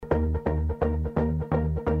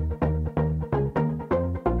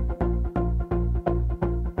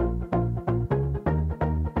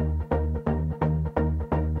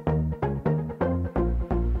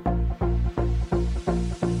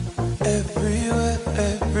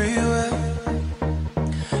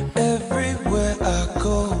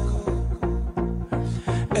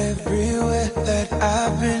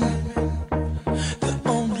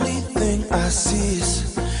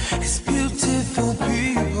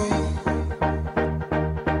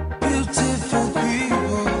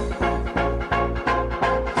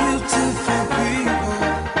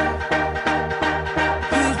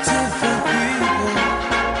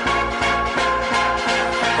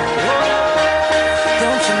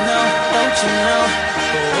you know?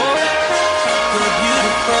 Oh, you're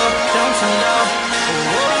beautiful, don't you know?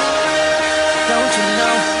 Oh, don't you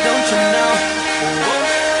know? Don't you know? Oh,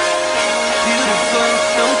 beautiful,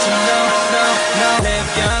 don't you know? No, no. Live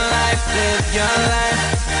your life, live your life.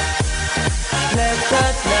 Let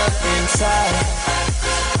that love inside.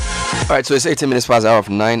 All right, so it's 18 minutes past the hour of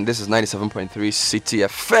 9. This is 97.3 City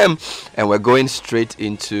FM, and we're going straight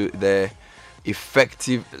into the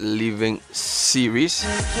Effective Living series.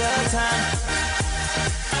 Take your time,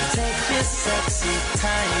 take this sexy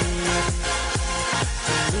time.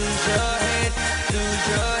 Lose your head, lose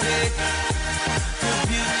your head. Your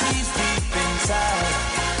beauty's deep inside,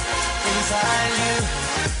 inside you.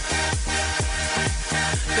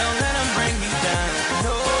 Don't let them bring you down,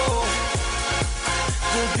 no.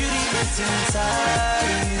 Your beauty is inside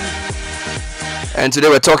you. And today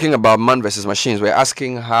we're talking about man versus machines. We're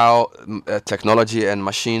asking how technology and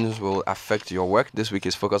machines will affect your work. This week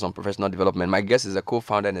is focused on professional development. My guest is a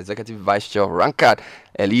co-founder and executive vice chair of Rankad,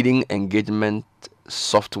 a leading engagement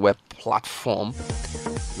software platform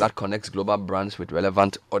that connects global brands with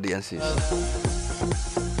relevant audiences.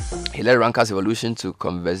 He led Rankad's evolution to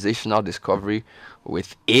conversational discovery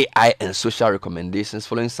with AI and social recommendations,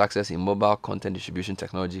 following success in mobile content distribution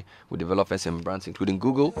technology with developers and brands including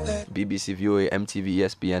Google, BBC, VOA, MTV,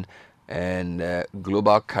 ESPN, and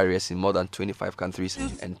global carriers in more than 25 countries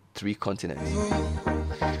and 3 continents.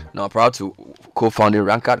 Now, proud to co-founding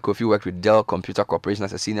Rankad, Kofi worked with Dell Computer Corporation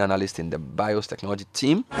as a senior analyst in the BIOS technology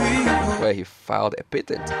team, where he filed a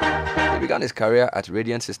patent. He began his career at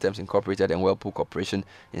Radiant Systems Incorporated and Whirlpool Corporation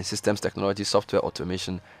in systems technology, software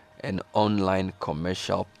automation, and online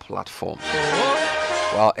commercial platforms,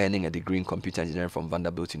 while earning a degree in computer engineering from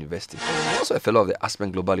Vanderbilt University. He's also a fellow of the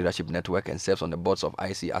Aspen Global Leadership Network and serves on the boards of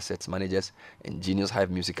IC Assets Managers and Genius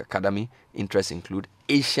Hive Music Academy. Interests include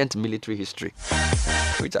ancient military history,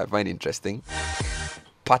 which I find interesting,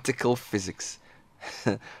 particle physics,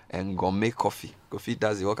 and gourmet coffee. Kofi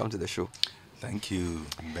Dazi, welcome to the show. Thank you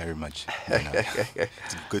very much.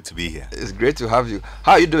 It's good to be here. It's great to have you.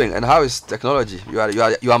 How are you doing? And how is technology? You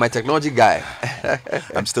are my technology guy.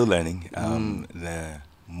 I'm still learning. The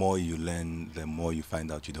more you learn, the more you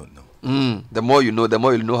find out you don't know. The more you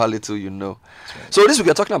know how little you know. Right. So this week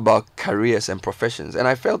we're talking about careers and professions, and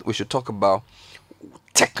I felt we should talk about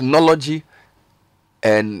technology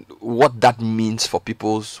and what that means for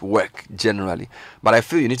people's work generally. But I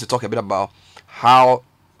feel you need to talk a bit about how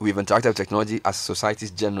we've interacted with technology as societies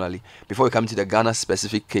generally before we come to the Ghana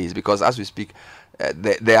specific case, because as we speak,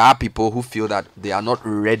 there are people who feel that they are not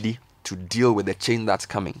ready to deal with the change that's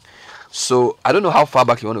coming. So I don't know how far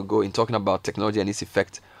back you want to go in talking about technology and its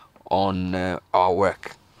effect on our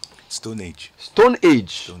work. Stone Age. Stone Age.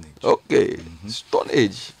 Stone Age. Okay. Stone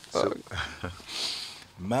Age. So,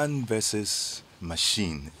 man versus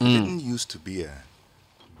machine. It didn't used to be a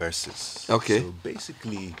versus. Okay. So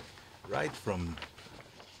basically, right from,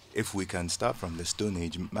 if we can start from the Stone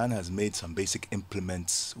Age, man has made some basic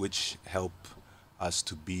implements which help us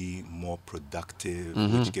to be more productive,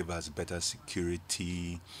 which give us better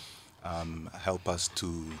security, help us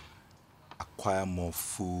to acquire more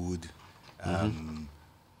food,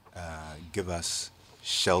 give us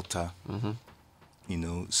shelter, you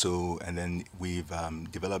know. So, and then we've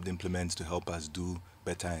developed implements to help us do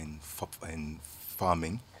better in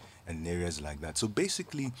farming and areas like that. So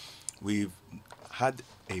basically, we've had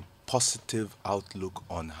a positive outlook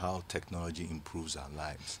on how technology improves our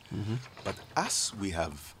lives. But as we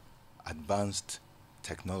have advanced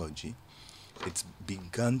technology, it's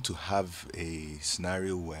begun to have a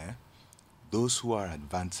scenario where those who are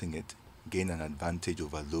advancing it gain an advantage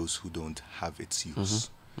over those who don't have its use.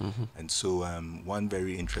 And so one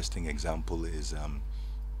very interesting example is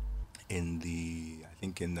in the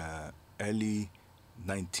early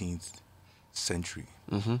 19th century,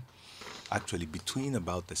 actually between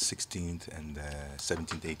about the 16th and the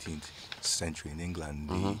 17th, 18th century in England,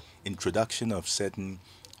 the introduction of certain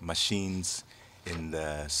machines in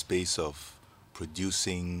the space of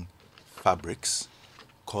producing fabrics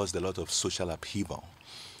caused a lot of social upheaval,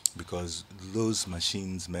 because those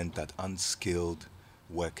machines meant that unskilled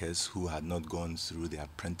workers who had not gone through the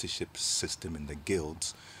apprenticeship system in the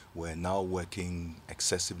guilds were now working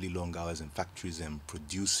excessively long hours in factories and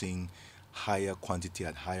producing higher quantity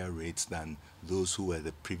at higher rates than those who were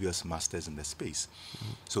the previous masters in the space.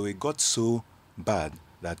 So it got so bad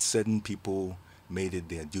that certain people made it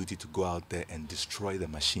their duty to go out there and destroy the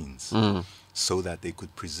machines so that they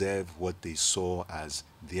could preserve what they saw as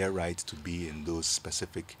their right to be in those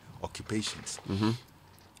specific occupations.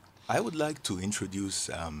 I would like to introduce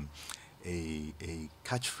a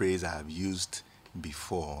catchphrase I have used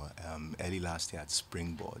before, early last year at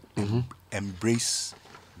Springboard. Embrace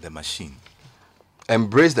the machine.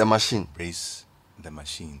 Embrace the machine. Embrace the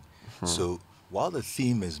machine. So while the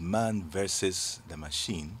theme is man versus the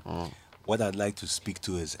machine, what I'd like to speak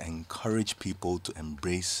to is encourage people to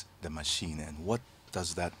embrace the machine. And what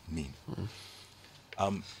does that mean?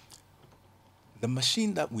 The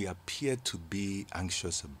machine that we appear to be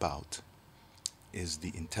anxious about is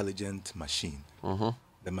the intelligent machine.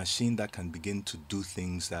 The machine that can begin to do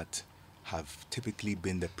things that have typically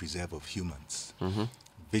been the preserve of humans.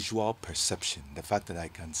 Visual perception, the fact that I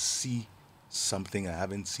can see something I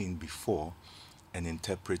haven't seen before and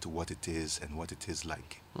interpret what it is and what it is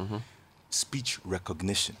like. Speech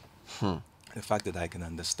recognition, the fact that I can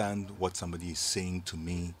understand what somebody is saying to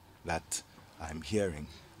me that I'm hearing.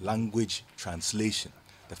 Language translation,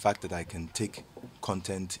 the fact that I can take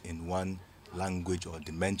content in one language or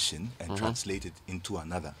dimension and translate it into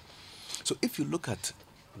another. So if you look at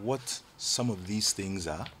what some of these things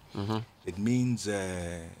are, it means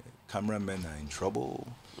cameramen are in trouble.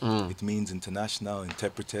 It means international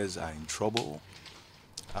interpreters are in trouble.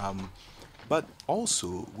 But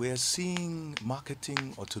also, we're seeing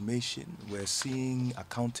marketing automation, we're seeing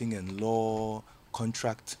accounting and law,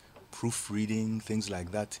 contract proofreading, things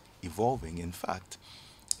like that evolving. In fact,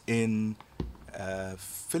 in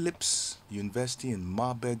Philips University in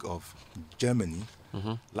Marburg of Germany,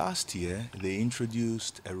 last year they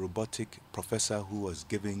introduced a robotic professor who was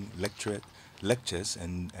giving lectures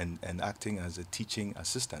and acting as a teaching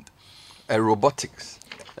assistant. A robot.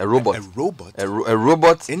 A robot A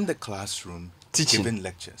robot in the classroom teaching. giving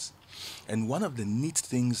lectures. And one of the neat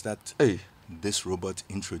things that Hey. this robot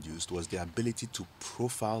introduced was the ability to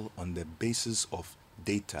profile on the basis of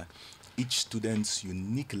data each student's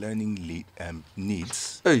unique learning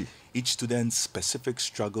needs, Hey. each student's specific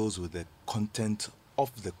struggles with the content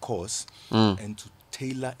of the course, and to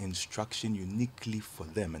tailor instruction uniquely for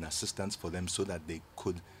them and assistance for them so that they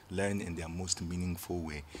could learn in their most meaningful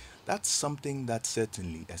way. That's something that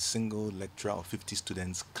certainly a single lecturer of 50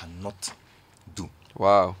 students cannot do.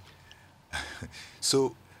 Wow.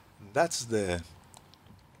 So that's the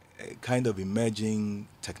kind of emerging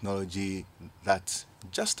technology that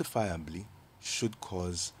justifiably should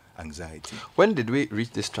cause anxiety. When did we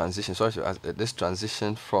reach this transition? Sorry to ask, this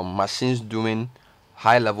transition from machines doing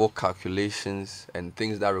high-level calculations and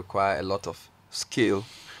things that require a lot of skill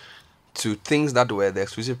to things that were the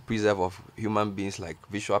exclusive preserve of human beings, like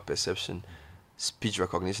visual perception, speech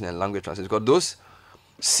recognition, and language translation? Because those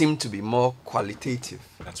seem to be more qualitative.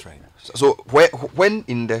 That's right. So when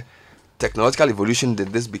in the technological evolution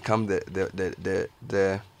did this become the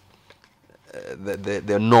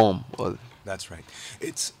norm? Or That's right.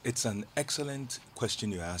 It's an excellent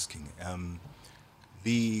question you're asking.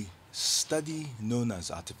 The study known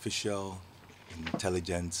as artificial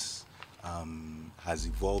intelligence has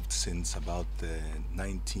evolved since about the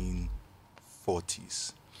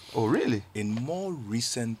 1940s. oh, really? In more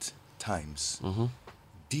recent times,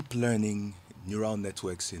 deep learning neural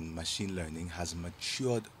networks in machine learning has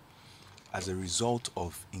matured as a result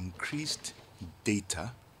of increased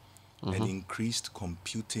data and increased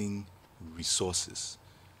computing resources.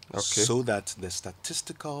 Okay. So that the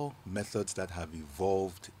statistical methods that have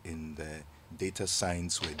evolved in the data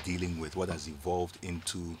science we're dealing with, what has evolved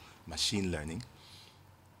into machine learning,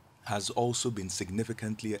 has also been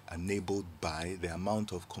significantly enabled by the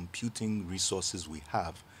amount of computing resources we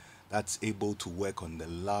have that's able to work on the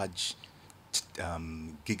large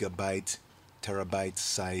gigabyte, terabyte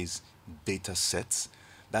size data sets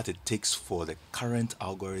that it takes for the current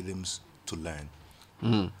algorithms to learn.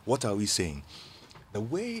 What are we saying? The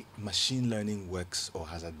way machine learning works or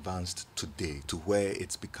has advanced today to where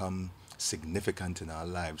it's become significant in our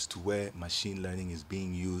lives, to where machine learning is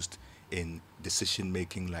being used in decision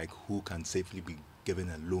making, like who can safely be given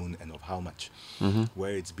a loan and of how much,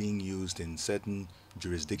 where it's being used in certain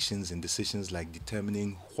jurisdictions in decisions like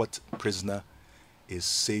determining what prisoner is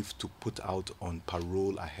safe to put out on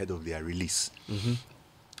parole ahead of their release.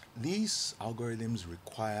 These algorithms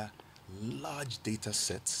require large data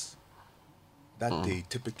sets that they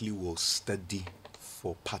typically will study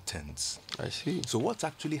for patterns. I see. So what's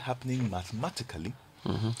actually happening mathematically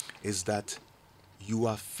is that you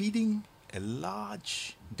are feeding a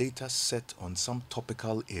large data set on some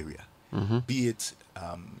topical area, be it,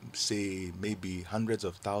 say, maybe hundreds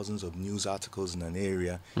of thousands of news articles in an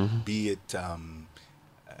area, be it,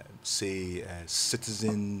 say, a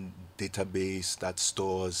citizen database that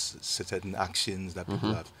stores certain actions that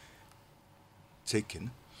people have taken.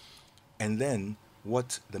 And then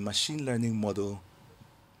what the machine learning model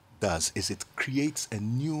does is it creates a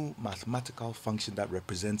new mathematical function that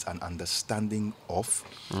represents an understanding of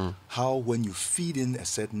how, when you feed in a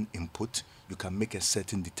certain input, you can make a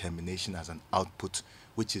certain determination as an output,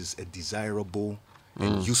 which is a desirable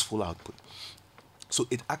and useful output. So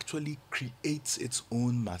it actually creates its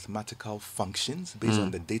own mathematical functions based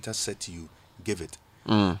on the data set you give it.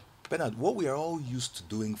 Bernard, what we are all used to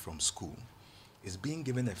doing from school is being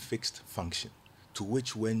given a fixed function to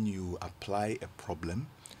which, when you apply a problem,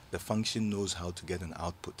 the function knows how to get an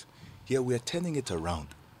output. Here we are turning it around.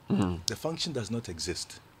 The function does not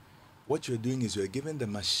exist. What you're doing is you're giving the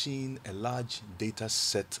machine a large data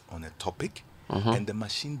set on a topic, and the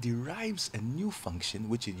machine derives a new function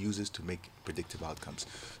which it uses to make predictive outcomes.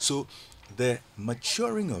 So the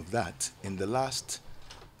maturing of that in the last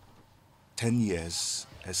 10 years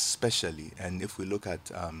especially, and if we look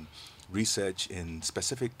at research in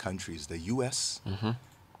specific countries, the US,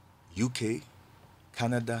 UK,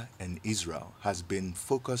 Canada, and Israel, has been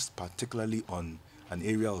focused particularly on an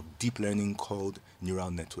area of deep learning called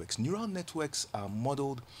neural networks. Neural networks are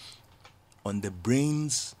modeled on the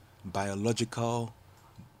brain's biological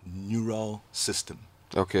neural system,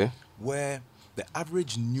 Okay. where the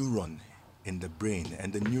average neuron in the brain,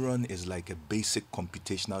 and the neuron is like a basic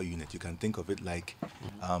computational unit. You can think of it like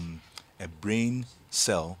a brain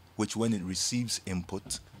cell, which, when it receives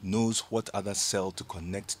input, knows what other cell to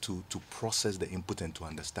connect to process the input and to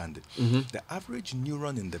understand it. The average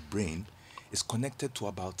neuron in the brain is connected to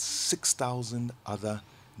about 6,000 other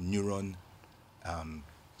neuron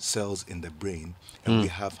cells in the brain, and we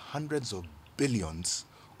have hundreds of billions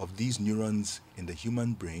of these neurons in the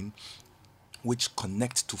human brain, which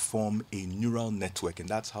connect to form a neural network, and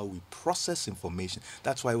that's how we process information.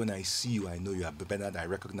 That's why when I see you, I know you are Bernard. I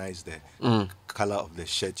recognize the color of the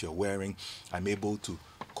shirt you're wearing. I'm able to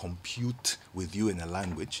compute with you in a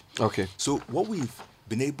language. Okay. So what we've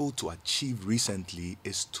been able to achieve recently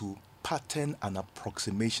is to pattern an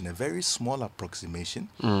approximation, a very small approximation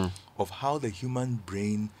of how the human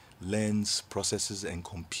brain learns, processes, and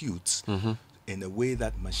computes in a way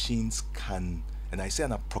that machines can. And I say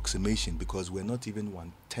an approximation because we're not even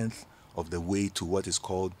 1/10 of the way to what is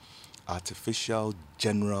called artificial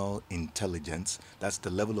general intelligence. That's the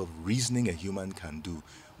level of reasoning a human can do.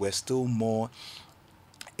 We're still more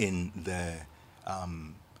in the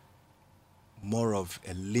more of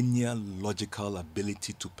a linear logical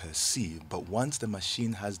ability to perceive. But once the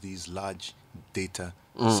machine has these large data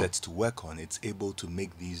sets to work on, it's able to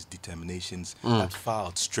make these determinations that far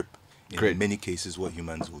outstrip, in Great. many cases, what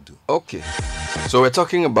humans will do. Okay. So we're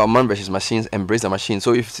talking about man versus machines, embrace the machine.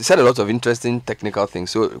 So you've said a lot of interesting technical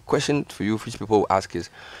things. So a question for you, which people will ask is,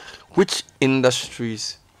 which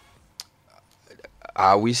industries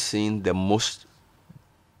are we seeing the most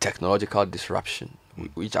technological disruption?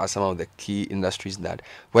 Which are some of the key industries that,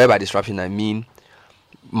 where by disruption I mean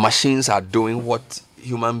machines are doing what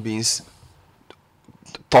human beings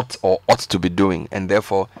thought or ought to be doing, and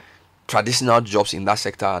therefore traditional jobs in that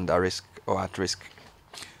sector are under risk or at risk?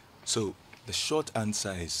 So the short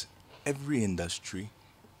answer is every industry,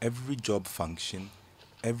 every job function,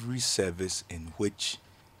 every service in which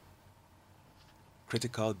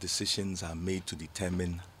critical decisions are made to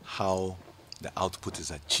determine how the output is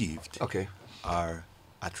achieved Okay. are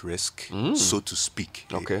at risk, so to speak.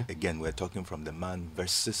 Okay. Again, we're talking from the man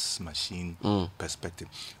versus machine perspective.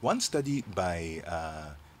 One study by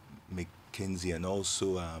McKinsey, and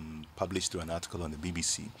also published through an article on the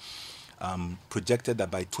BBC, projected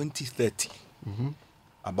that by 2030,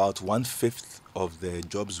 about 1/5 of the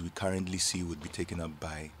jobs we currently see would be taken up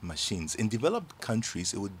by machines. In developed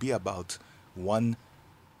countries, it would be about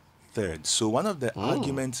 1/3. So one of the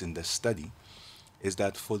arguments in the study is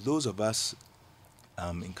that for those of us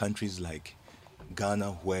in countries like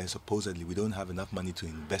Ghana, where supposedly we don't have enough money to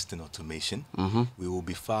invest in automation, we will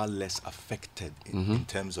be far less affected in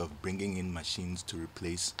terms of bringing in machines to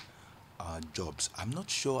replace our jobs. I'm not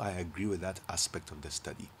sure I agree with that aspect of the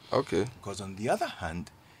study. Okay. Because on the other hand,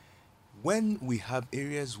 when we have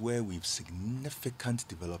areas where we've significant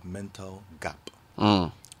developmental gap,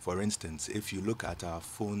 for instance, if you look at our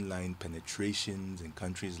phone line penetrations in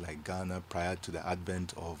countries like Ghana prior to the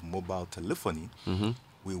advent of mobile telephony,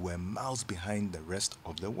 we were miles behind the rest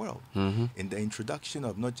of the world. In the introduction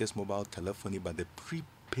of not just mobile telephony, but the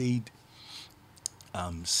prepaid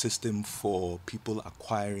system for people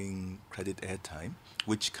acquiring credit airtime,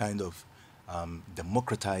 which kind of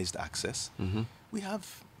democratized access, we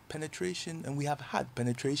have penetration, and we have had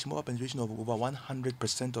penetration, mobile penetration of over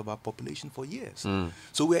 100% of our population for years.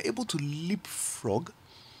 So we're able to leapfrog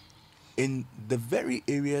in the very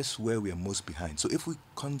areas where we are most behind. So if we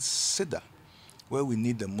consider where we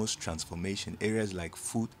need the most transformation, areas like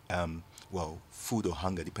food, food or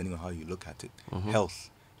hunger, depending on how you look at it, health,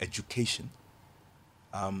 education.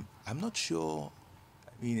 I'm not sure.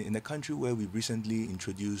 I mean, in a country where we recently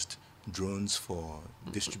introduced drones for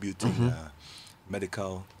distributing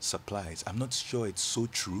medical supplies, I'm not sure it's so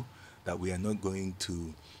true that we are not going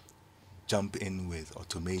to jump in with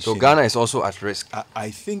automation. So Ghana is also at risk.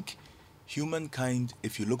 I think humankind,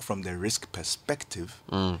 if you look from the risk perspective,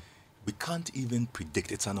 we can't even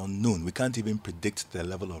predict. It's an unknown. We can't even predict the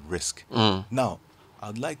level of risk. Now,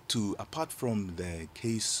 I'd like to, apart from the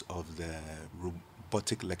case of the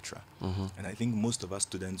robotic lecturer, and I think most of us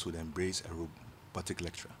students would embrace a robotic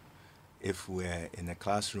lecturer if we're in a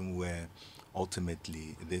classroom where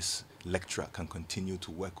ultimately this lecturer can continue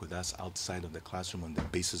to work with us outside of the classroom on the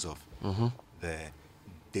basis of the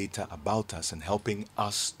data about us and helping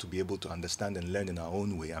us to be able to understand and learn in our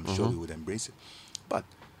own way. I'm sure we would embrace it. But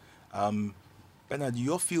Bernard,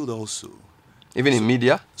 your field also. Even in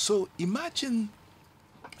media? So imagine,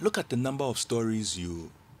 look at the number of stories you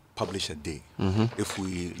publish a day. If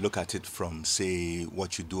we look at it from, say,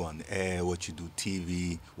 what you do on air, what you do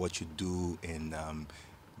TV, what you do in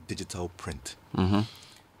digital print.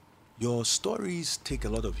 Your stories take a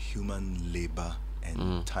lot of human labor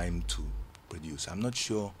and time to produce. I'm not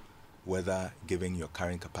sure whether, given your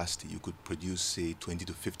current capacity, you could produce, say, 20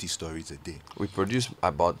 to 50 stories a day. We produce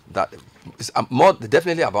about that. It's more,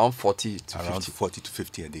 definitely around 40 to around 50. 40 to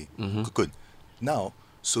 50 a day. Good. Now,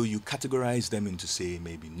 so you categorize them into, say,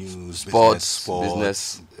 maybe news, Sports,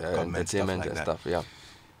 business, government, entertainment stuff like and that. stuff, yeah.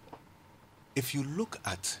 If you look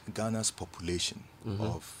at Ghana's population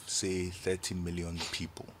of, say, 30 million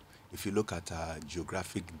people, if you look at our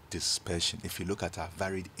geographic dispersion, if you look at our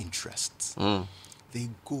varied interests, they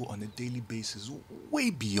go on a daily basis way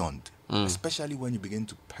beyond, especially when you begin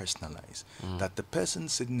to personalize. That the person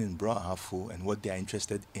sitting in Bro Ahafo and what they are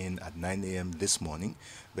interested in at 9 a.m. this morning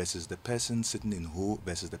versus the person sitting in Ho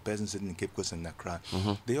versus the person sitting in Cape Coast and Accra,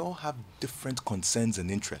 they all have different concerns and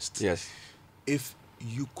interests. Yes. If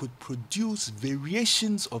you could produce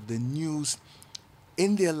variations of the news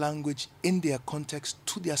in their language, in their context,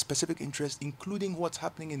 to their specific interest, including what's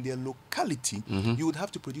happening in their locality, you would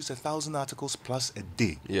have to produce 1,000 articles plus a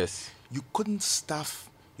day. Yes. You couldn't staff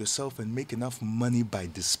yourself and make enough money by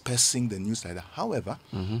dispersing the news like that. However,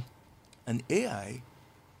 an AI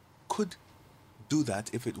could do that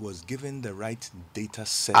if it was given the right data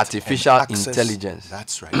set. Artificial and access. intelligence.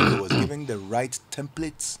 That's right. If it was given the right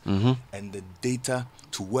templates and the data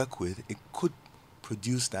to work with, it could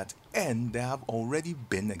produce that. And there have already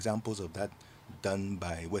been examples of that done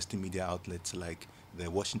by Western media outlets like the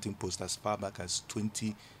Washington Post as far back as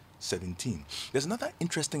 2017. There's another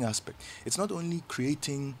interesting aspect. It's not only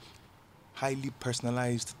creating highly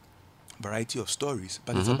personalized variety of stories,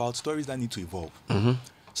 but it's about stories that need to evolve.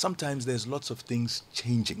 Sometimes there's lots of things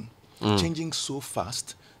changing so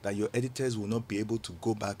fast that your editors will not be able to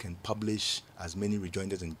go back and publish as many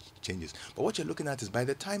rejoinders and changes. But what you're looking at is by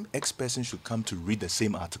the time X person should come to read the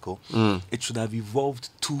same article, it should have evolved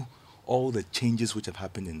to all the changes which have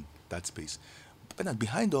happened in that space. But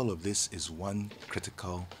behind all of this is one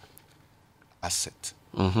critical asset.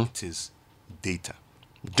 It is data.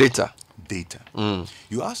 Data.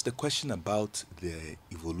 You asked the question about the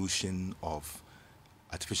evolution of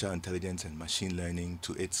artificial intelligence and machine learning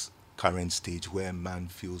to its current stage where man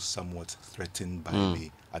feels somewhat threatened by the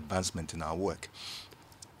advancement in our work.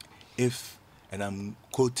 And I'm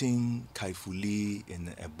quoting Kai-Fu Lee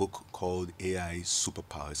in a book called AI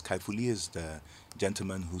Superpowers. Kai-Fu Lee is the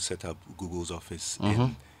gentleman who set up Google's office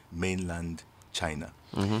in mainland China.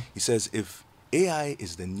 He says, if AI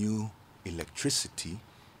is the new electricity,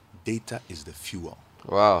 data is the fuel.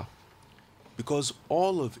 Wow. Because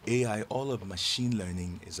all of AI, all of machine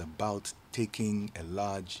learning is about taking a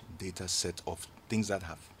large data set of things that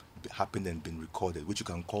have happened and been recorded, which you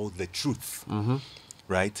can call the truth,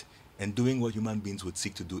 right? And doing what human beings would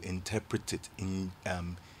seek to do, interpret it,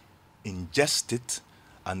 ingest it,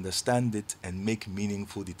 understand it, and make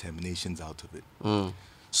meaningful determinations out of it.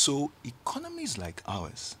 So economies like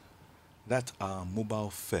ours that are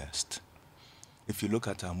mobile first, if you look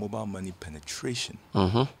at our mobile money penetration,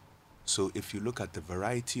 so if you look at the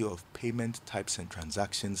variety of payment types and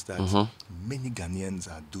transactions that many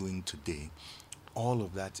Ghanaians are doing today, all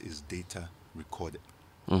of that is data recorded.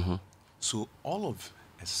 So all of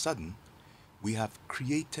a sudden, we have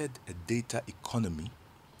created a data economy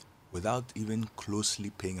without even closely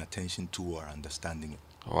paying attention to or understanding it.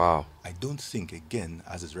 Wow. I don't think, again,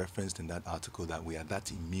 as is referenced in that article, that we are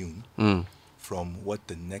that immune from what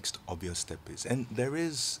the next obvious step is. And there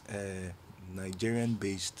is a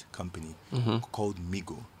Nigerian-based company called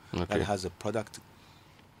Migo Okay. that has a product,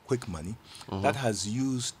 Quick Money, that has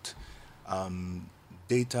used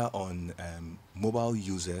data on mobile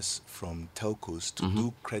users from telcos to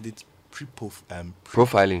do credit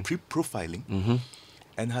Profiling. pre-profiling,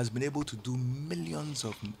 and has been able to do millions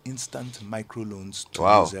of instant microloans to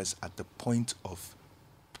Wow. users at the point of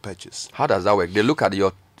purchase. How does that work? They look at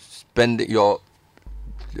your spending, your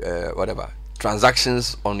whatever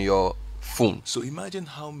transactions on your phone. So imagine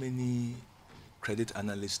how many credit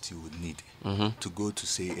analysts you would need to go to,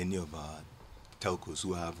 say, any of our telcos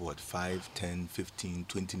who have 5, 10, 15,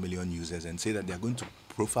 20 million users, and say that they are going to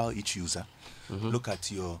profile each user, look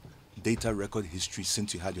at your data record history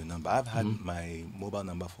since you had your number. I've had my mobile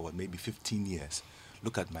number for maybe 15 years.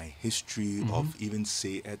 Look at my history of even,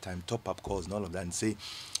 say, airtime top-up calls and all of that, and say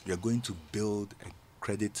you're going to build a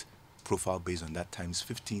credit profile based on that times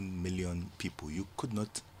 15 million people. You could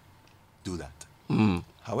not do that.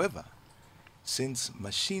 However, since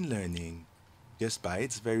machine learning, just by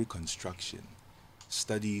its very construction,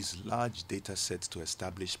 studies large data sets to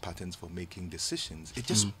establish patterns for making decisions, it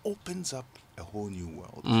just opens up a whole new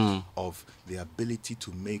world of the ability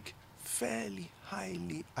to make fairly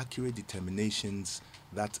highly accurate determinations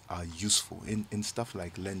that are useful in stuff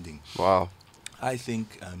like lending. Wow. I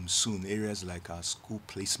think soon areas like our school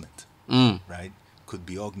placement, right, could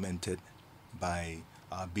be augmented by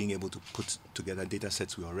being able to put together data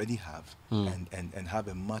sets we already have and have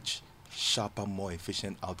a much sharper, more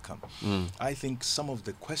efficient outcome. I think some of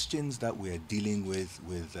the questions that we are dealing with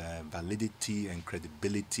validity and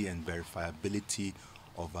credibility and verifiability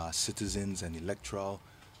of our citizens and electoral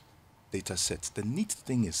data sets. The neat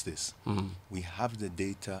thing is this. We have the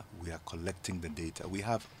data, we are collecting the data. We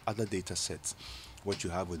have other data sets, what you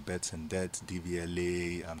have with births and deaths,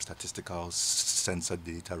 DVLA, statistical sensor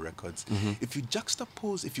data records. If you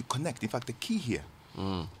juxtapose, if you connect, in fact, the key here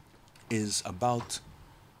is about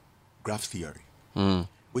graph theory,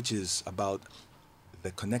 which is about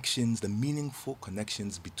the connections, the meaningful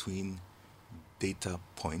connections between data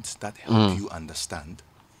points that help you understand,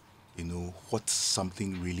 what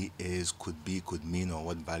something really is, could be, could mean, or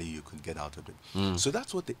what value you could get out of it. So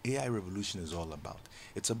that's what the AI revolution is all about.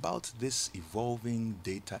 It's about this evolving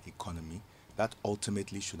data economy that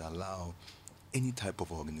ultimately should allow any type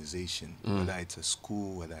of organization, whether it's a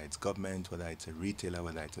school, whether it's government, whether it's a retailer,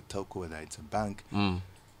 whether it's a telco, whether it's a bank,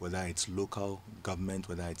 whether it's local government,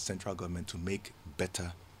 whether it's central government, to make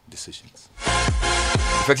better decisions.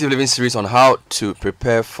 Effective Living series on how to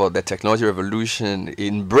prepare for the technology revolution.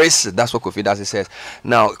 Embrace it. That's what Kofi Dassey says.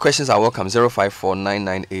 Now, questions are welcome.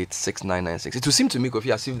 054-998-6996. It would seem to me,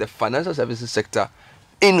 Kofi, as if the financial services sector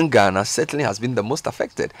in Ghana certainly has been the most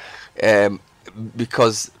affected.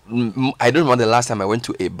 Because I don't remember the last time I went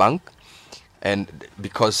to a bank, and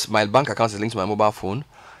because my bank account is linked to my mobile phone,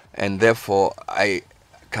 and therefore I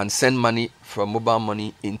can send money from mobile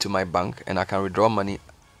money into my bank, and I can withdraw money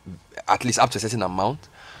at least up to a certain amount.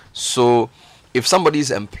 So if somebody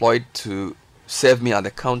is employed to serve me at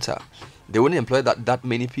the counter, they wouldn't employ that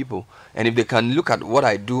many people. And if they can look at what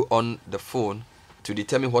I do on the phone to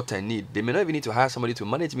determine what I need, they may not even need to hire somebody to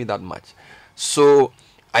manage me that much. So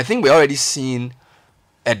I think we're already seeing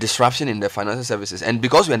a disruption in the financial services, and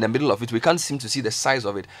because we're in the middle of it, we can't seem to see the size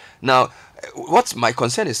of it. Now, what's my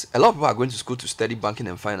concern is a lot of people are going to school to study banking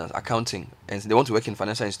and finance, accounting, and they want to work in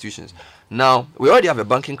financial institutions. Now, we already have a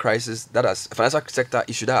banking crisis that has a financial sector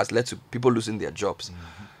issue that has led to people losing their jobs.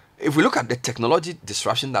 If we look at the technology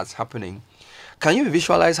disruption that's happening, can you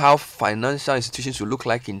visualize how financial institutions will look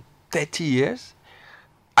like in 30 years?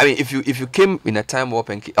 I mean, if you came in a time warp,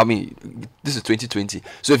 and this is 2020,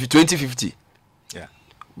 so if you 2050, Yeah,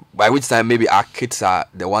 by which time maybe our kids are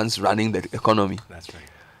the ones running the economy, that's right.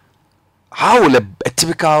 how will a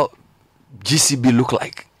typical GCB look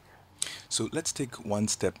like? So let's take one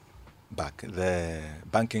step back. The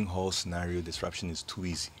banking hall scenario disruption is too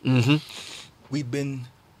easy. We've been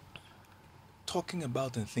talking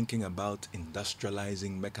about and thinking about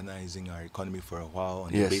industrializing, mechanizing our economy for a while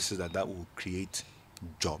on the Yes. basis that will create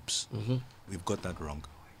jobs. We've got that wrong.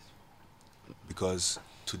 Because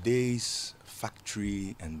today's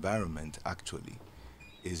factory environment actually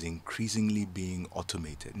is increasingly being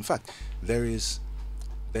automated. In fact, there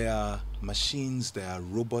are machines, there are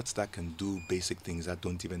robots that can do basic things that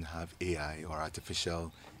don't even have AI or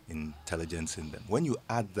artificial intelligence in them. When you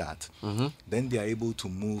add that, then they are able to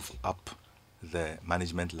move up the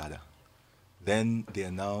management ladder. Then they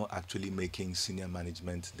are now actually making senior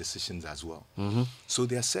management decisions as well. So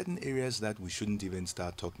there are certain areas that we shouldn't even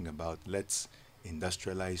start talking about. Let's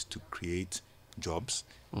industrialize to create jobs,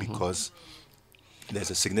 because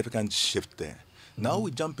there's a significant shift there. Now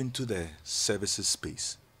we jump into the services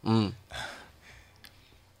space.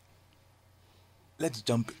 let's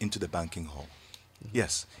jump into the banking hall.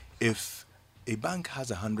 Yes, if a bank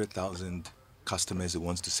has 100,000 customers it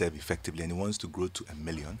wants to serve effectively and it wants to grow to 1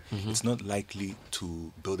 million, it's not likely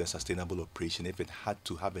to build a sustainable operation if it had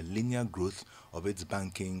to have a linear growth of its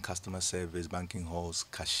banking, customer service, banking halls,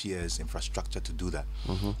 cashiers, infrastructure to do that.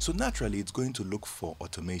 So naturally, it's going to look for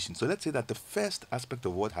automation. So let's say that the first aspect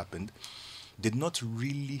of what happened did not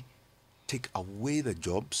really take away the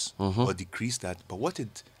jobs or decrease that, but what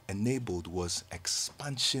it enabled was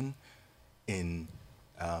expansion in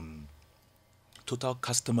total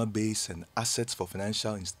customer base and assets for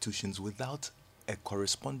financial institutions without a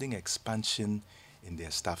corresponding expansion in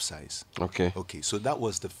their staff size. Okay. Okay, so that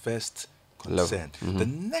was the first Level. concern. The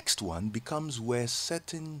next one becomes where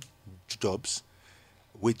certain jobs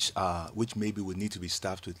which maybe would need to be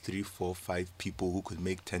staffed with 3, 4, 5 people who could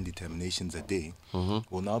make 10 determinations a day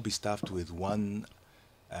will now be staffed with one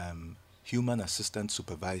human assistant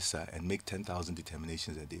supervisor and make 10,000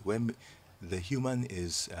 determinations a day. When the human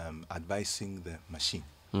is advising the machine.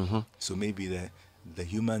 So maybe the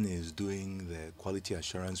human is doing the quality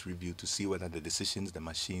assurance review to see whether the decisions the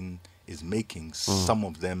machine is making, some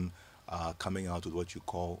of them are coming out with what you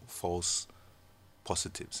call false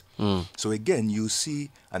positives. So again, you see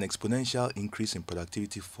an exponential increase in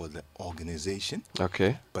productivity for the organization,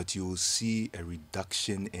 Okay. but you will see a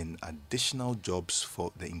reduction in additional jobs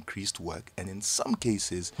for the increased work. And in some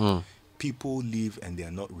cases, people leave and they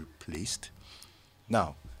are not replaced.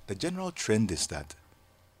 Now, the general trend is that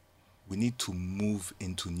we need to move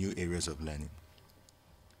into new areas of learning.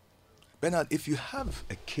 Bernard, if you have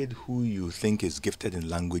a kid who you think is gifted in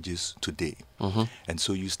languages today, and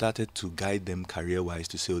so you started to guide them career-wise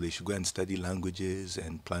to say, oh, they should go and study languages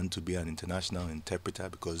and plan to be an international interpreter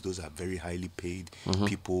because those are very highly paid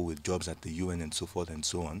people with jobs at the UN and so forth and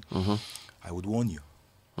so on, I would warn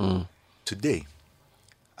you. Today,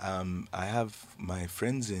 I have my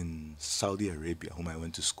friends in Saudi Arabia whom I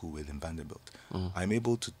went to school with in Vanderbilt. I'm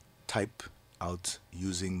able to type out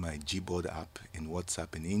using my Gboard app in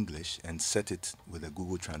WhatsApp in English and set it with a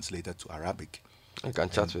Google translator to Arabic. I can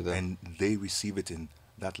chat with them. And they receive it in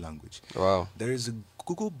that language. Wow. There is a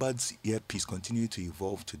Google Buds earpiece continue to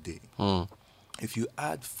evolve today. If you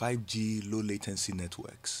add 5G low latency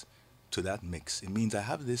networks to that mix, it means I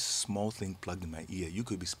have this small thing plugged in my ear. You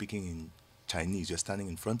could be speaking in Chinese, you're standing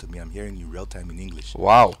in front of me, I'm hearing you real time in English.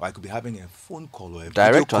 Wow. Or I could be having a phone call or a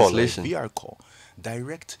Direct video call or a translation. VR call.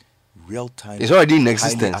 Direct real time. It's already in highly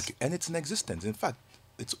existence. and it's in existence. In fact,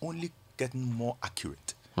 it's only getting more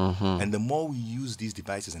accurate. And the more we use these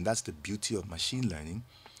devices, and that's the beauty of machine learning,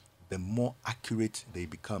 the more accurate they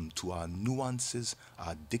become to our nuances,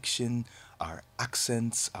 our diction, our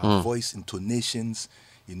accents, our voice intonations,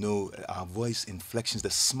 our voice inflections. The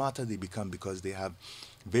smarter they become because they have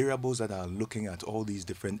variables that are looking at all these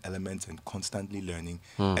different elements and constantly learning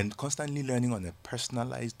on a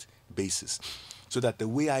personalized basis, so that the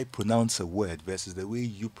way I pronounce a word versus the way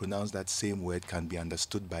you pronounce that same word can be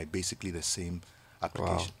understood by basically the same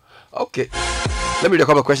application. Okay. Let me read a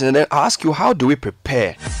couple of questions and then I'll ask you, how do we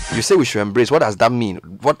prepare? You say we should embrace. What does that mean?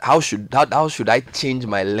 How should I change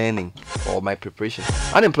my learning or my preparation?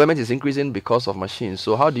 Unemployment is increasing because of machines.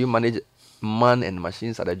 So how do you manage man and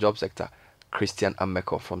machines at the job sector? Christian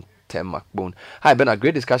Ameko from Tem McBone. Hi Bernard,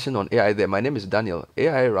 great discussion on AI there. My name is Daniel.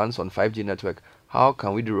 AI runs on 5G network. How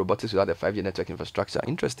can we do robotics without the 5G network infrastructure?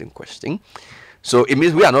 Interesting question. So it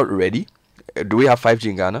means we are not ready. Do we have 5G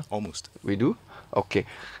in Ghana? Almost. We do? Okay.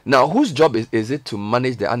 Now, whose job is it to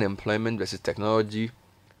manage the unemployment versus technology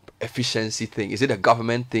efficiency thing? Is it a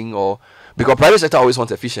government thing or... Because private sector always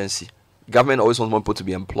wants efficiency. Government always wants more people to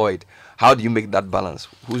be employed. How do you make that balance?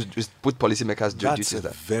 Put policymakers' duties That's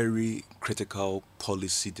that? a very critical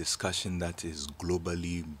policy discussion that is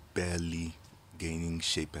globally barely gaining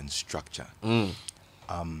shape and structure.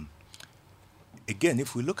 Again,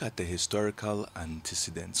 if we look at the historical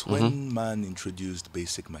antecedents, when man introduced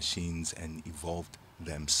basic machines and evolved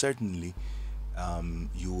them, certainly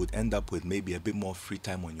you would end up with maybe a bit more free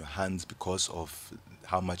time on your hands because of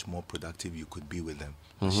how much more productive you could be with the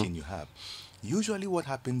machine you have. Usually what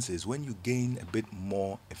happens is when you gain a bit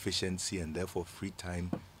more efficiency and therefore free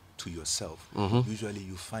time to yourself, usually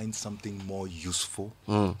you find something more useful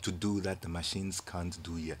to do that the machines can't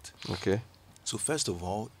do yet. Okay. So first of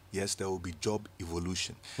all, yes, there will be job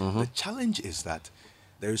evolution. The challenge is that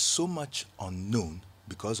there is so much unknown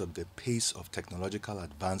because of the pace of technological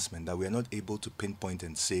advancement that we are not able to pinpoint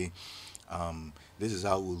and say, this is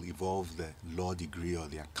how we'll evolve the law degree or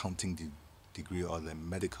the accounting degree or the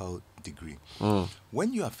medical degree.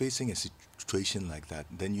 When you are facing a situation like that,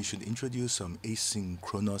 then you should introduce some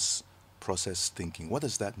asynchronous process thinking. What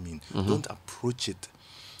does that mean? Don't approach it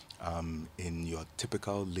in your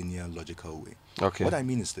typical linear logical way. Okay. What I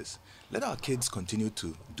mean is this: let our kids continue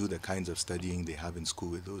to do the kinds of studying they have in school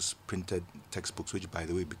with those printed textbooks, which, by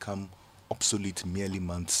the way, become obsolete merely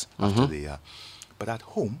months after they are. But at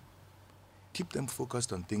home, keep them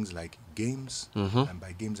focused on things like games, and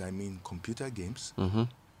by games I mean computer games,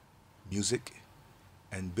 music,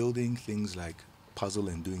 and building things like puzzle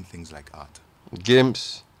and doing things like art.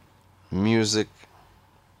 Games, music,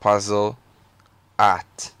 puzzle,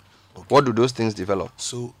 art. Okay. What do those things develop?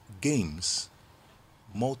 So games,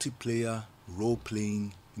 multiplayer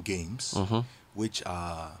role-playing games, which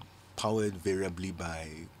are powered variably by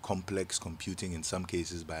complex computing, in some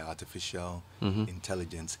cases by artificial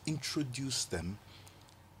intelligence, introduce them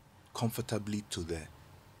comfortably to the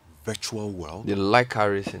virtual world. You like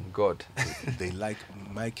racing, God. They like,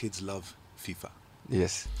 my kids love FIFA.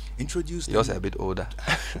 Yes. Introduce Yours are them a bit older.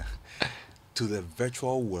 to the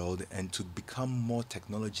virtual world and to become more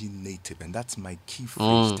technology native. And that's my key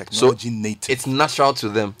phrase, technology native. It's natural to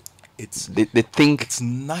them. It's They think. it's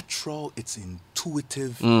natural, it's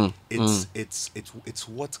intuitive, it's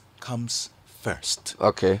what comes first.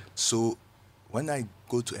 Okay. So when I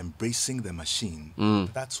go to embracing the machine,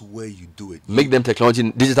 that's where you do it. Make them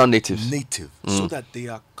technology digital natives. Native, so that they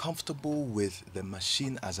are comfortable with the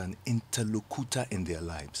machine as an interlocutor in their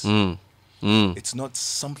lives. It's not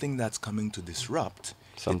something that's coming to disrupt.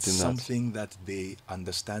 It's something that they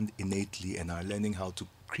understand innately and are learning how to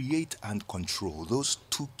create and control. Those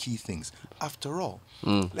two key things. After all,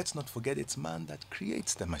 let's not forget it's man that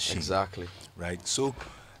creates the machine. Exactly. Right? So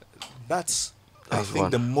that's I think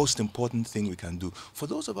one. the most important thing we can do. For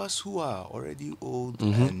those of us who are already old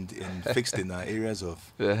and fixed in our areas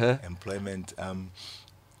of employment,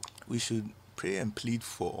 we should pray and plead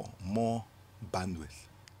for more bandwidth.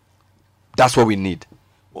 That's what we need.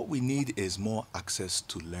 What we need is more access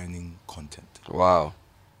to learning content. Wow.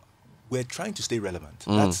 We're trying to stay relevant.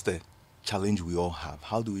 That's the challenge we all have.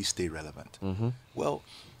 How do we stay relevant? Well,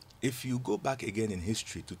 if you go back again in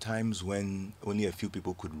history to times when only a few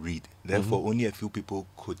people could read, therefore only a few people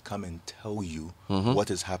could come and tell you what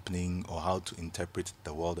is happening or how to interpret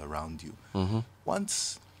the world around you.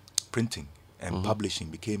 Once printing and publishing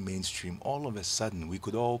became mainstream, all of a sudden we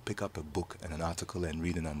could all pick up a book and an article and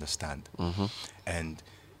read and understand. And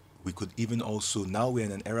we could even also, now we're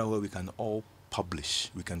in an era where we can all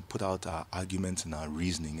publish. We can put out our arguments and our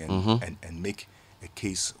reasoning and make a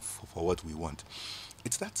case for what we want.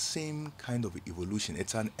 It's that same kind of evolution.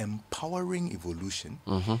 It's an empowering evolution.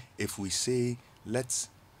 If we say, let's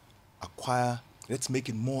make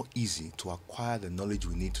it more easy to acquire the knowledge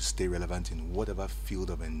we need to stay relevant in whatever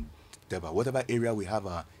field of endeavor, whatever area we have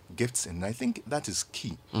our gifts in. And I think that is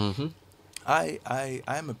key. I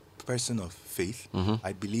am a person of faith.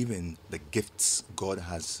 I believe in the gifts God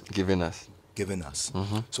has Given us.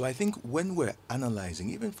 So I think when we're analyzing,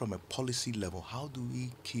 even from a policy level, how do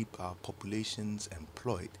we keep our populations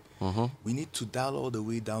employed? We need to dial all the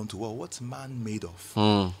way down to, well, what's man made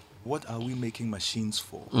of? What are we making machines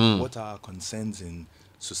for? What are our concerns in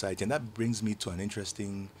society? And that brings me to an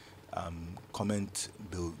interesting comment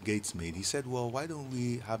Bill Gates made. He said, well, why don't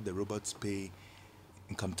we have the robots pay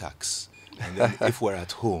income tax? And then if we're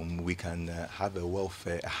at home, we can have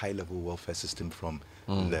a high-level welfare system from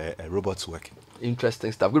the robots working.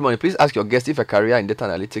 Interesting stuff. Good morning. Please ask your guest if a career in data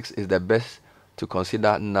analytics is the best to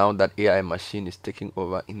consider now that AI machine is taking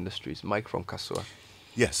over industries. Mike from Kasua.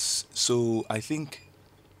 Yes. So I think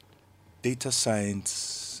data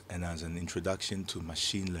science, and as an introduction to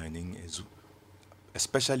machine learning, is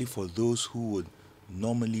especially for those who would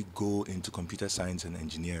normally go into computer science and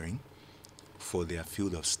engineering for their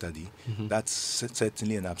field of study, that's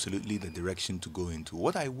certainly and absolutely the direction to go into.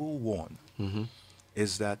 What I will warn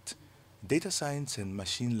is that data science and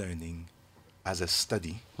machine learning as a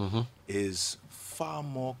study is far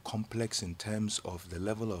more complex in terms of the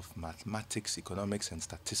level of mathematics, economics, and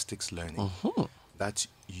statistics learning that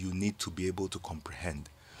you need to be able to comprehend.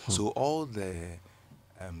 So all the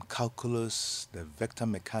calculus, the vector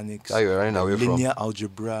mechanics, linear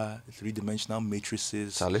algebra, three-dimensional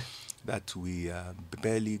matrices that we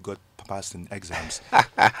barely got past in exams.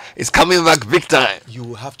 It's coming back big time. You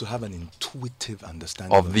will have to have an intuitive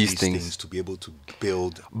understanding of these things to be able to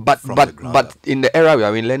build from the ground up. In the era we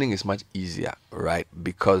are in, learning is much easier, right?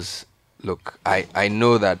 Because, look, I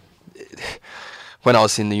know that when I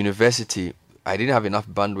was in the university, I didn't have enough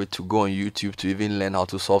bandwidth to go on YouTube to even learn how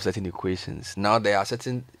to solve certain equations. Now there are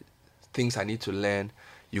certain things I need to learn.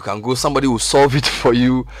 You can go, somebody will solve it for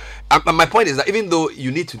you. And my point is that even though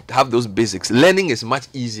you need to have those basics, learning is much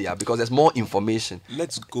easier because there's more information.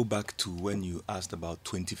 Let's go back to when you asked about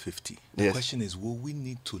 2050. The Yes. question is, will we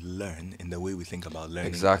need to learn in the way we think about learning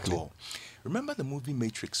Exactly. at all? Remember the movie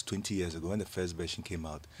Matrix 20 years ago when the first version came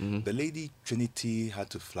out? Mm-hmm. The lady Trinity had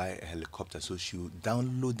to fly a helicopter, so she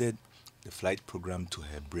downloaded the flight program to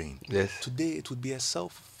her brain. Yes. Today it would be a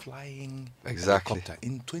self-flying Exactly. helicopter.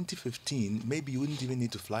 In 2015, maybe you wouldn't even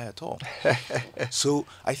need to fly at all. So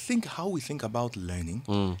I think how we think about learning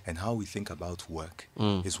and how we think about work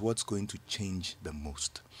is what's going to change the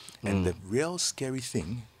most. And the real scary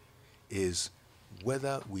thing is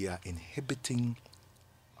whether we are inhibiting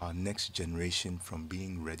our next generation from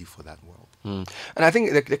being ready for that world. And I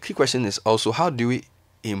think the key question is also, how do we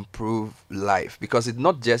improve life? Because it's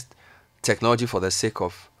not just technology for the sake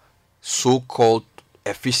of so-called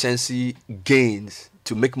efficiency gains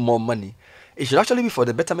to make more money. It should actually be for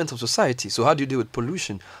the betterment of society. So how do you deal with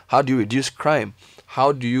pollution? How do you reduce crime?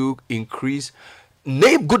 How do you increase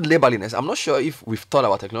good neighborliness? I'm not sure if we've thought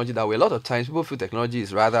about technology that way. A lot of times people feel technology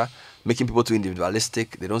is rather making people too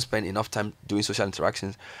individualistic. They don't spend enough time doing social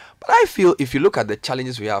interactions. But I feel if you look at the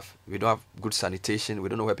challenges we have, we don't have good sanitation, we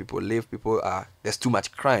don't know where people live, there's too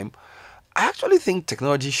much crime. I actually think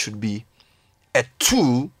technology should be a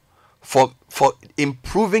tool for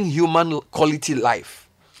improving human quality life.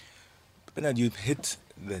 Bernard, you've hit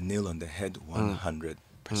the nail on the head 100%.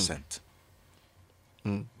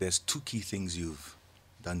 There's two key things you've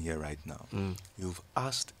done here right now. You've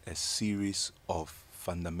asked a series of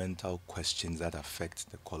fundamental questions that affect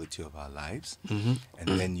the quality of our lives, and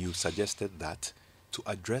then you suggested that to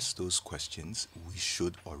address those questions, we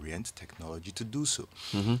should orient technology to do so.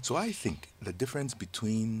 So I think the difference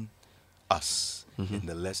between us in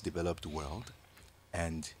the less developed world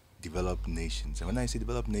and developed nations, and when I say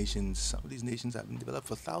developed nations, some of these nations have been developed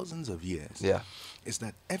for thousands of years, Yeah. is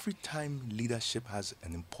that every time leadership has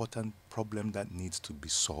an important problem that needs to be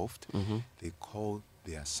solved, they call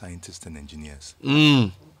their scientists and engineers.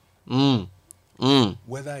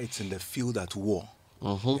 Whether it's in the field at war,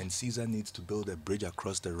 and Caesar needs to build a bridge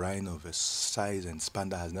across the Rhine of a size and span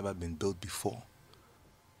that has never been built before,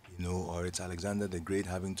 or it's Alexander the Great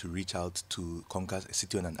having to reach out to conquer a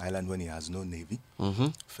city on an island when he has no navy.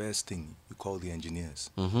 First thing, you call the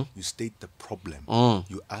engineers. You state the problem.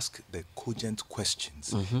 You ask the cogent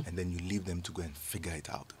questions, and then you leave them to go and figure it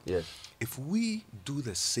out. Yes. If we do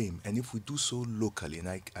the same, and if we do so locally, and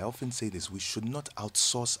I often say this, we should not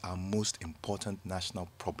outsource our most important national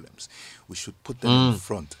problems. We should put them in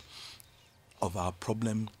front of our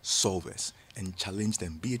problem solvers and challenge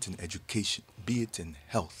them, be it in education, be it in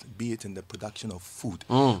health, be it in the production of food.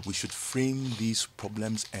 We should frame these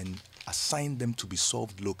problems and assign them to be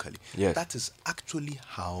solved locally. Yes. That is actually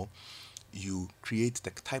how you create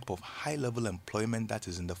the type of high-level employment that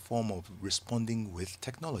is in the form of responding with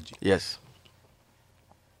technology. Yes.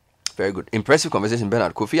 Very good. Impressive conversation,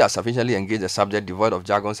 Bernard. Kofi has sufficiently engaged a subject devoid of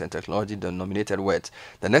jargons and technology-denominated words.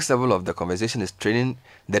 The next level of the conversation is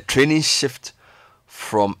the training shift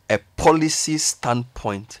from a policy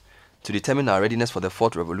standpoint to determine our readiness for the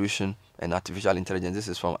fourth revolution and artificial intelligence. This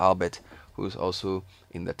is from Albert, who is also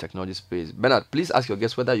in the technology space. Bernard, please ask your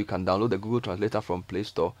guest whether you can download the Google Translator from Play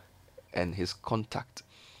Store and his contact.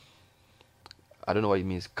 I don't know what it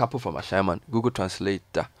means. Couple from Ashaiman, Google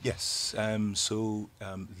Translator. Yes.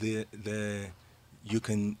 You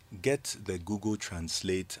can get the Google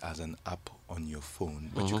Translate as an app on your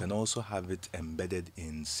phone, but you can also have it embedded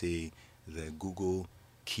in, say, the Google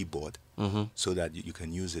keyboard, so that you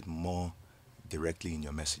can use it more directly in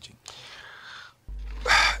your messaging.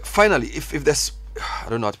 Finally, if there's, I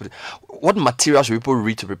don't know how to put it, what material should people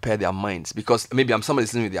read to prepare their minds? Because maybe I'm somebody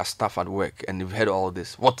listening with their stuff at work and they've heard all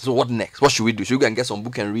this. What next? What should we do? Should we go and get some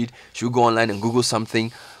book and read? Should we go online and Google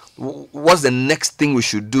something? What's the next thing we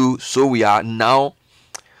should do so we are now,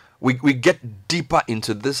 we get deeper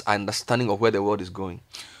into this understanding of where the world is going?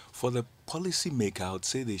 For the policymaker, I would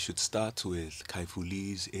say they should start with Kai-Fu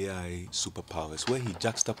Lee's AI Superpowers, where he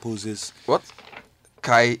juxtaposes... What?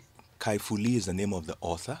 Kai-Fu Lee is the name of the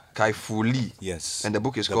author. Kai-Fu Lee. Yes. And the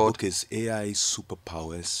book is the called? The book is AI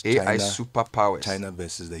Superpowers. AI Superpowers. China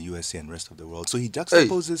versus the USA and rest of the world. So he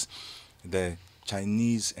juxtaposes the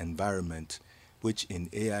Chinese environment, which in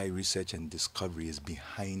AI research and discovery is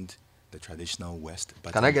behind the traditional West.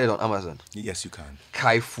 But can I get it on Amazon? Yes, you can.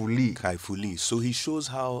 Kai-Fu Lee. Kai-Fu Lee. So he shows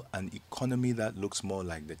how an economy that looks more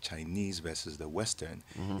like the Chinese versus the Western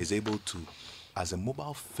is able to, as a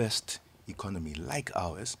mobile-first economy like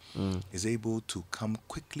ours, is able to come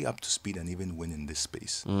quickly up to speed and even win in this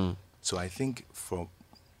space. So I think for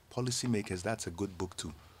policymakers, that's a good book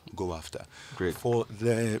to go after. Great. For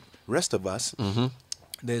the rest of us,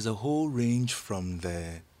 there's a whole range from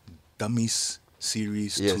the dummies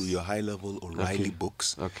series Yes. to your high level O'Reilly Okay.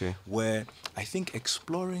 books, Okay. where I think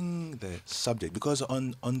exploring the subject, because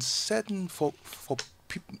on certain for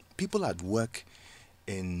people at work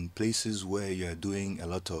in places where you're doing a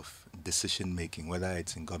lot of decision making, whether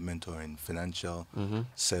it's in government or in financial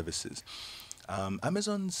services.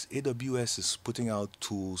 Amazon's AWS is putting out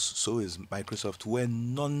tools, so is Microsoft, where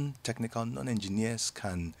non-technical, non-engineers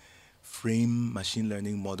can frame machine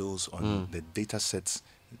learning models on the data sets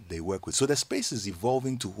they work with. So the space is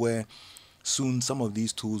evolving to where soon some of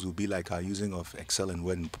these tools will be like our using of Excel and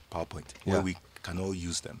Word and PowerPoint, Yeah. where we can all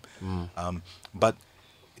use them. But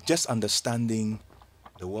just understanding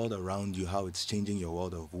the world around you, how it's changing your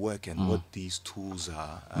world of work, and what these tools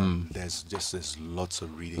are. There's lots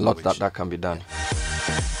of reading. Lot that can be done.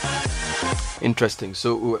 Interesting.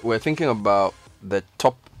 So we're thinking about the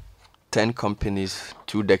top 10 companies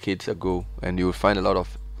 2 decades ago, and you will find a lot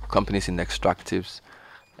of companies in extractives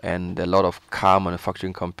and a lot of car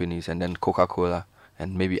manufacturing companies, and then Coca-Cola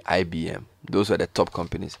and maybe IBM. Those are the top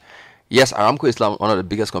companies. Yes, Aramco is one of the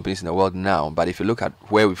biggest companies in the world now, but if you look at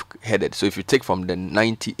where we've headed, so if you take from the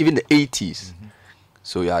 90s, even the 80s,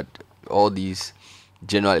 so you had all these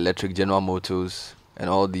General Electric, General Motors, and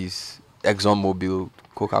all these ExxonMobil,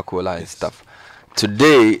 Coca-Cola and stuff.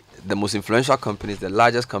 Today, the most influential companies, the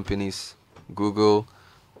largest companies, Google,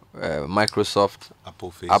 Microsoft,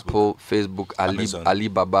 Apple, Facebook, Amazon, Amazon.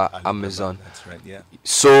 Alibaba, Amazon. That's right, yeah.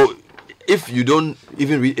 So, if you don't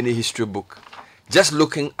even read any history book, just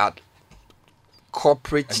looking at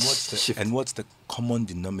corporate shift. And what's the common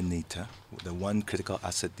denominator, the one critical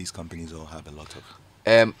asset these companies all have a lot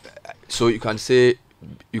of? So you can say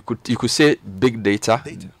you could say big data.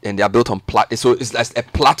 And they are built on so it's like a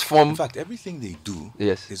platform. In fact, everything they do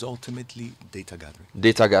Yes. is ultimately data gathering.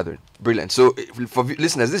 Data gathering. Brilliant. So for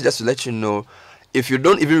listeners, this is just to let you know, if you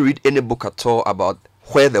don't even read any book at all about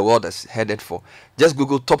where the world is headed for, just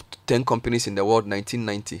Google top 10 companies in the world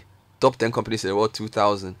 1990, top 10 companies in the world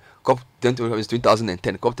 2000, top 10 companies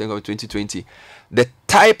 2010, top 10 companies 2020. The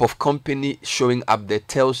type of company showing up there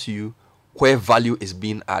tells you where value is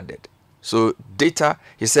being added. So data,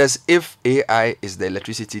 he says, if AI is the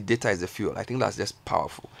electricity, data is the fuel. I think that's just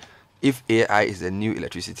powerful. If AI is the new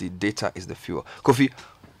electricity, data is the fuel. Kofi,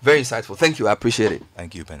 very insightful. Thank you. I appreciate it.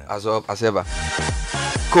 Thank you, Bernard. As ever.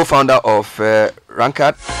 Co-founder of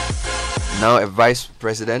Rankard, now a vice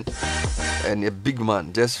president and a big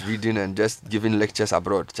man, just reading and just giving lectures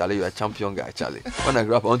abroad. Charlie, you're a champion guy, Charlie. When I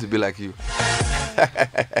grow up, I want to be like you.